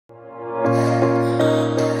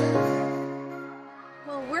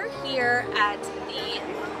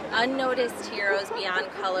Unnoticed Heroes Beyond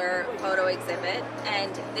Color photo exhibit,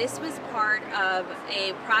 and this was part of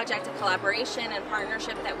a project, a collaboration and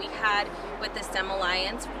partnership that we had with the STEM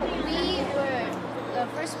Alliance. The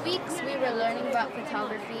first weeks we were learning about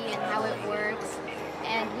photography and how it works,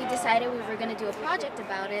 and we decided we were going to do a project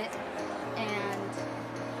about it, and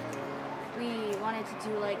we wanted to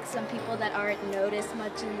do like some people that aren't noticed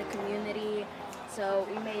much in the community. So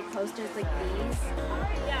we made posters like these,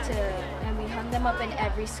 and we hung them up in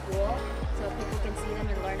every school so people can see them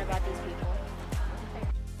and learn about these people.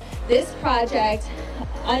 This project,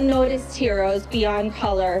 Unnoticed Heroes Beyond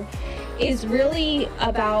Color, is really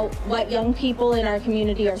about what young people in our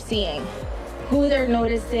community are seeing, who they're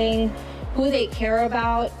noticing, who they care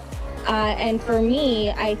about. And for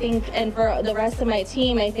me, I think, and for the rest of my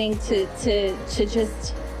team, I think to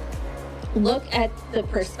just look at the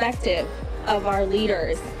perspective of our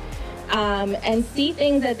leaders and see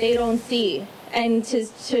things that they don't see, and to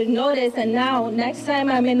notice. And now next time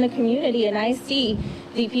I'm in the community and I see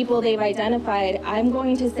the people they've identified, I'm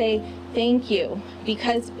going to say thank you,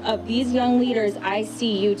 because of these young leaders I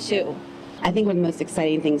see you too. I think one of the most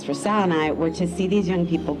exciting things for Sal and I were to see these young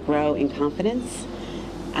people grow in confidence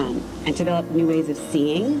and develop new ways of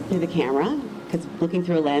seeing through the camera, because looking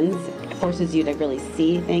through a lens forces you to really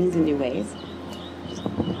see things in new ways.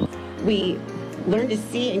 We learn to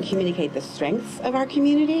see and communicate the strengths of our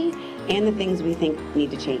community and the things we think need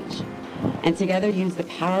to change, and together use the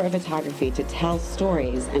power of photography to tell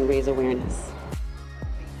stories and raise awareness.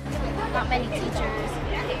 Not many teachers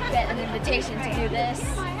get an invitation to do this.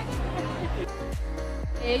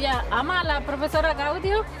 Ella ama a la profesora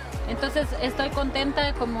Gaudio, entonces estoy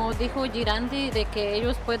contenta, como dijo Girandi, de que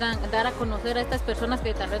ellos puedan dar a conocer a estas personas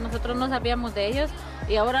que tal vez nosotros no sabíamos de ellos,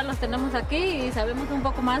 y ahora los tenemos aquí y sabemos un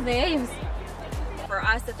poco más de ellos. For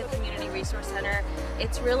us at the Community Resource Center,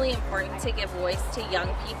 it's really important to give voice to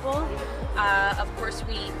young people. Of course,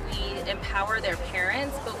 we empower their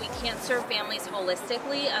parents, but we can't serve families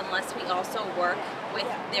holistically unless we also work with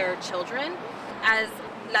their children. As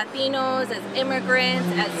Latinos, as immigrants,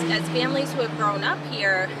 as families who have grown up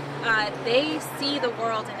here, they see the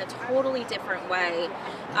world in a totally different way.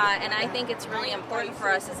 And I think it's really important for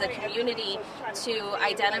us as a community to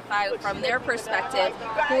identify from their perspective,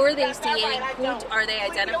 who are they seeing, who are they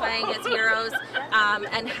identifying as heroes,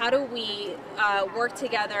 and how do we work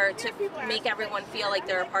together to make everyone feel like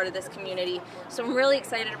they're a part of this community. So I'm really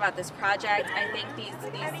excited about this project. I think these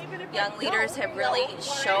young leaders have really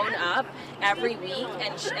shown up every week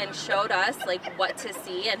and showed us like what to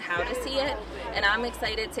see and how to see it, and I'm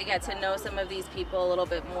excited to get to know some of these people a little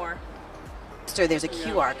bit more. So there's a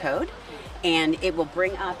QR code, and it will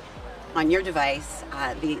bring up on your device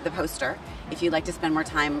the poster if you'd like to spend more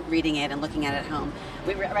time reading it and looking at it at home.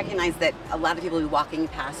 We recognize that a lot of people will be walking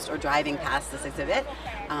past or driving past this exhibit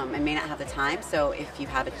and may not have the time, so if you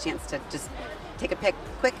have a chance to just take a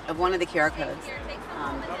quick of one of the QR codes,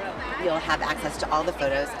 you'll have access to all the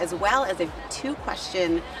photos, as well as a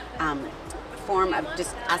 2-question form of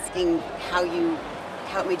just asking how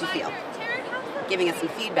it made you feel, giving us some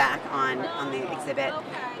feedback on the exhibit,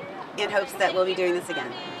 in hopes that we'll be doing this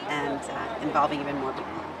again and involving even more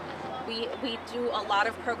people. We do a lot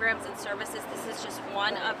of programs and services. This is just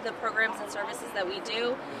one of the programs and services that we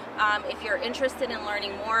do. If you're interested in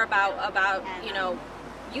learning more about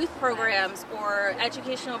youth programs or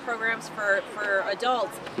educational programs for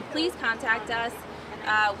adults, please contact us.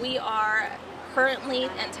 We are currently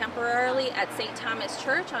and temporarily at St. Thomas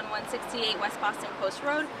Church on 168 West Boston Post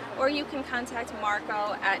Road, or you can contact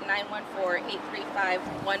Marco at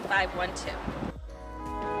 914-835-1512.